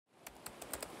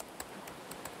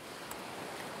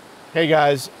Hey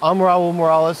guys, I'm Raul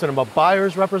Morales and I'm a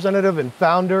buyer's representative and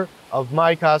founder of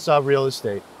Mycasa Real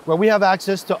Estate, where we have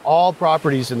access to all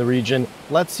properties in the region.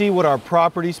 Let's see what our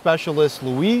property specialist,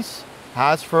 Luis,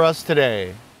 has for us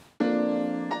today.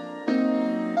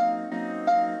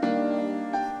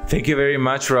 Thank you very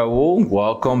much, Raul.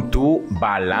 Welcome to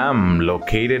Balam,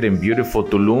 located in beautiful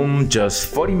Tulum,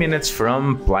 just 40 minutes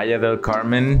from Playa del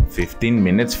Carmen, 15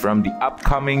 minutes from the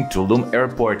upcoming Tulum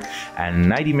Airport, and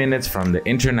 90 minutes from the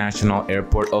International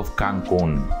Airport of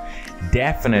Cancun.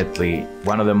 Definitely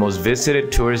one of the most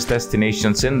visited tourist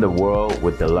destinations in the world,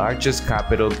 with the largest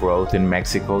capital growth in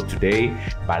Mexico today.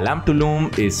 Balam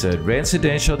Tulum is a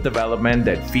residential development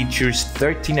that features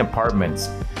 13 apartments,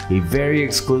 a very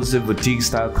exclusive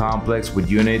boutique-style complex with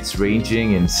units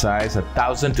ranging in size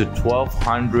 1,000 to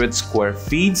 1,200 square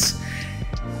feet.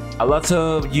 A lot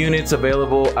of units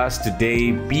available as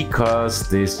today because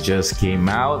this just came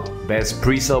out. Best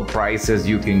pre-sale prices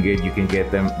you can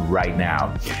get them right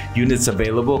now. Units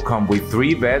available come with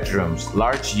 3 bedrooms,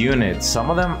 large units, some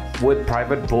of them with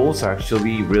private pools,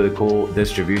 actually really cool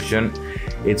distribution.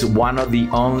 It's one of the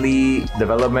only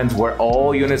developments where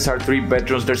all units are 3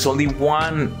 bedrooms. There's only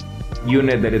one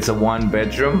unit that it's a 1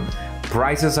 bedroom.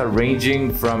 Prices are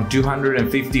ranging from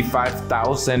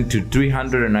 $255,000 to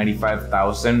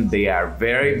 $395,000. They are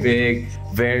very big,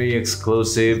 very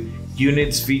exclusive.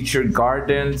 Units feature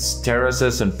gardens,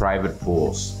 terraces, and private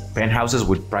pools. Penthouses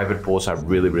with private pools are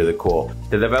really cool.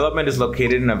 The development is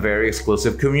located in a very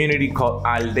exclusive community called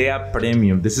Aldea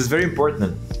Premium. This is very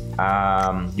important.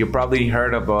 You probably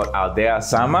heard about Aldea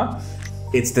Zama.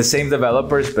 It's the same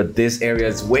developers, but this area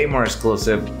is way more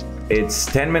exclusive. It's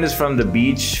 10 minutes from the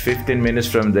beach, 15 minutes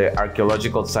from the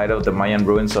archeological site of the Mayan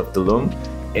Ruins of Tulum,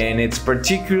 and it's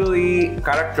particularly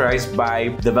characterized by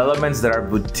developments that are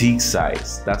boutique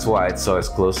size. That's why it's so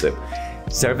exclusive.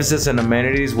 Services and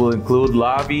amenities will include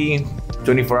lobby,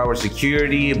 24-hour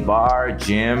security, bar,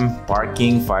 gym,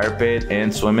 parking, fire pit,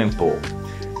 and swimming pool.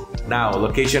 Now,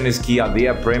 location is key.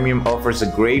 Aldea Premium offers a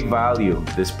great value.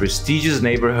 This prestigious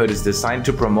neighborhood is designed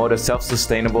to promote a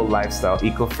self-sustainable lifestyle,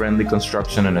 eco-friendly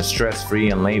construction, and a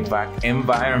stress-free and laid-back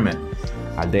environment.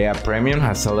 Aldea Premium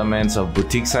has elements of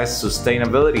boutique-sized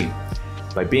sustainability.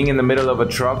 By being in the middle of a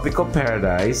tropical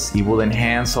paradise, it will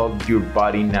enhance all your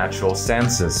body's natural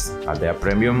senses. Aldea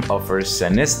Premium offers a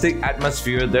scenic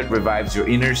atmosphere that revives your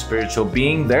inner spiritual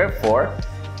being. Therefore,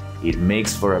 it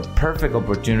makes for a perfect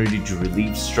opportunity to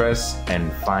relieve stress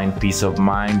and find peace of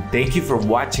mind. Thank you for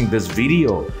watching this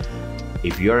video.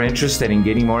 If you're interested in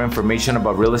getting more information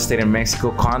about real estate in Mexico,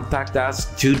 contact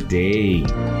us today.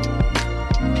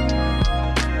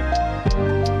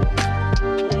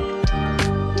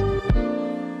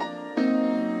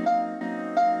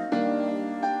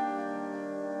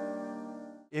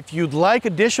 If you'd like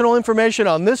additional information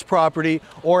on this property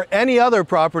or any other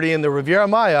property in the Riviera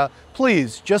Maya,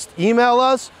 please just email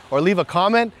us or leave a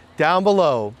comment down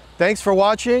below. Thanks for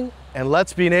watching, and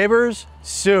let's be neighbors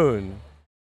soon.